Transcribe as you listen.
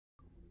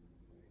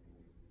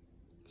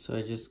So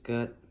I just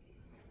got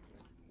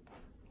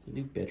a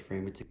new bed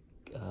frame. It's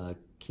a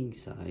king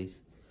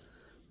size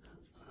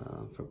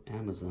from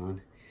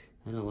Amazon.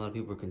 I know a lot of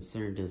people are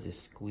concerned, does it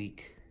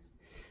squeak?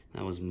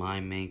 That was my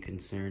main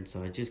concern,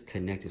 so I just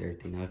connected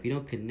everything. Now if you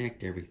don't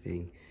connect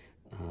everything,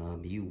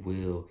 you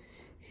will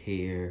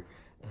hear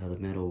the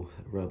metal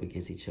rub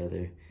against each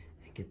other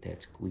and get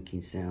that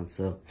squeaking sound.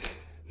 So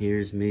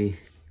here's me,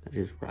 I'm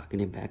just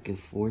rocking it back and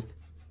forth.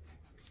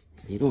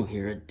 You don't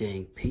hear a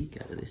dang peak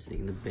out of this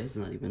thing. The bed's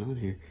not even on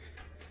here.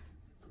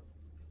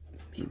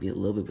 Maybe a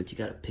little bit, but you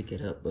gotta pick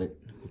it up. But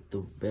with the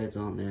bed's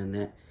on there and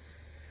that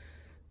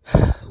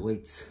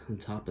weight's on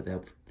top of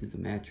that through the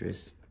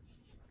mattress,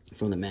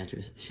 from the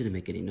mattress, it shouldn't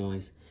make any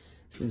noise.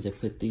 As soon as I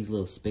put these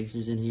little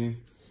spacers in here,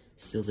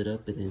 sealed it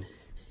up, and then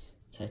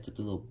attached up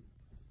the little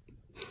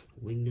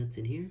wing nuts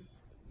in here,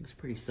 looks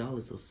pretty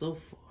solid. So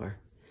far,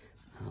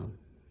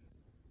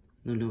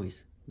 no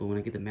noise. But when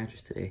I get the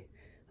mattress today,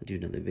 I'll do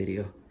another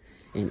video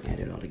and add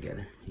it all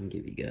together and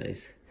give you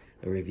guys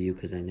a review,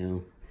 because I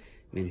know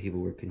many people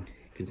were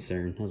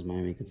concerned. That was my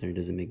main concern,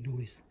 does it make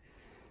noise?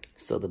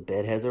 So the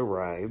bed has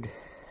arrived.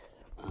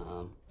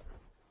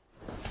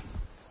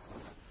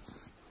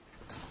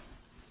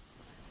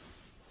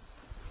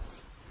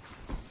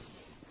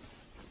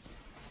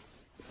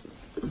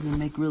 Doesn't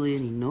make really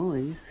any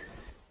noise.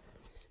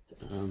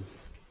 As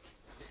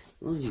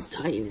long as you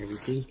tighten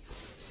everything,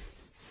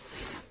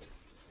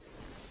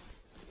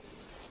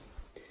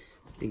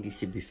 I think you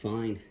should be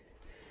fine.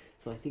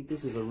 So I think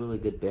this is a really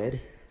good bed.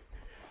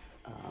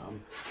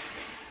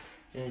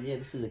 And yeah,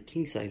 this is a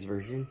king size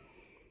version.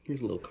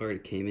 Here's a little card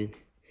it came in.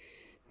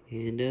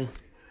 And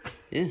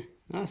yeah,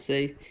 I'll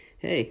say,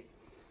 hey,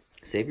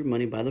 save your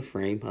money, buy the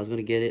frame. I was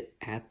gonna get it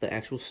at the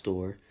actual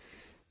store.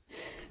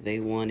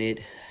 They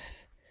wanted,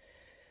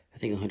 I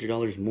think,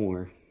 $100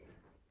 more.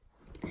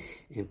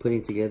 And putting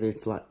it together,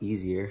 it's a lot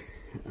easier.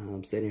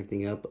 Setting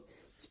everything up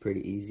is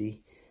pretty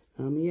easy.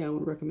 Yeah, I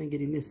would recommend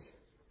getting this.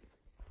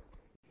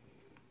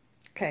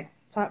 Okay,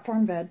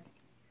 platform bed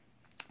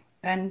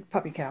and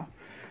puppy cow.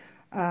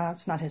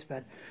 It's not his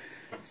bed.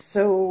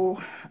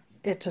 So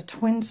it's a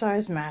twin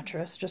size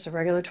mattress, just a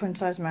regular twin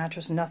size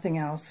mattress, nothing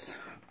else,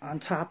 on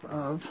top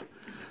of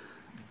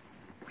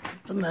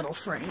the metal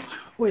frame,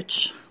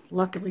 which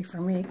luckily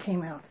for me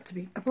came out to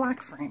be a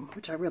black frame,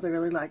 which I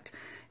really liked.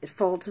 It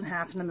folds in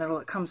half in the middle.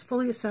 It comes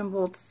fully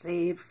assembled,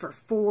 save for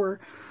 4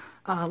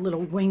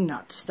 little wing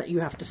nuts that you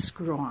have to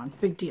screw on.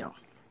 Big deal.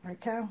 Right,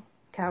 Cow?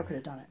 Cow could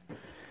have done it.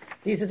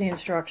 These are the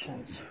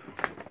instructions.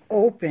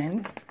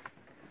 Open,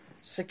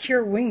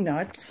 secure wing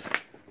nuts,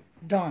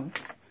 done.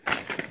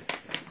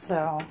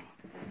 So,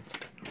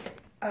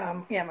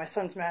 yeah, my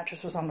son's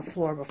mattress was on the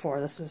floor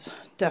before. This is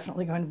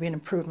definitely going to be an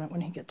improvement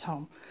when he gets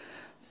home.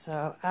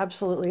 So,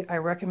 absolutely, I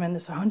recommend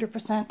this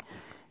 100%.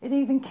 It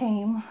even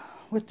came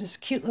with this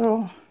cute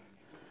little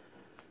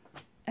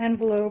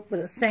envelope with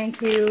a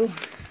thank you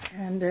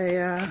and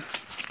a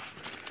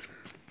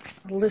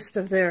list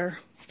of their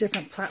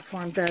different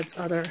platform beds,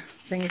 other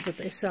things that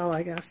they sell,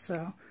 I guess.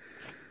 So,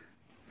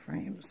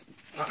 frames,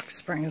 box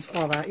springs,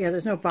 all that. Yeah,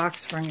 there's no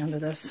box spring under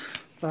this,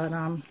 but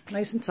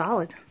nice and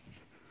solid.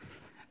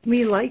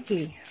 Me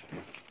likey.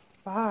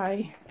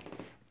 Bye.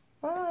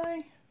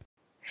 Bye.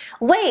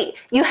 Wait,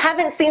 you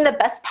haven't seen the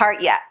best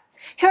part yet.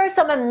 Here are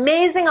some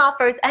amazing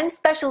offers and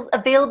specials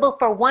available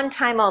for one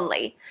time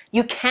only.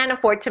 You can't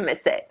afford to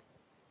miss it.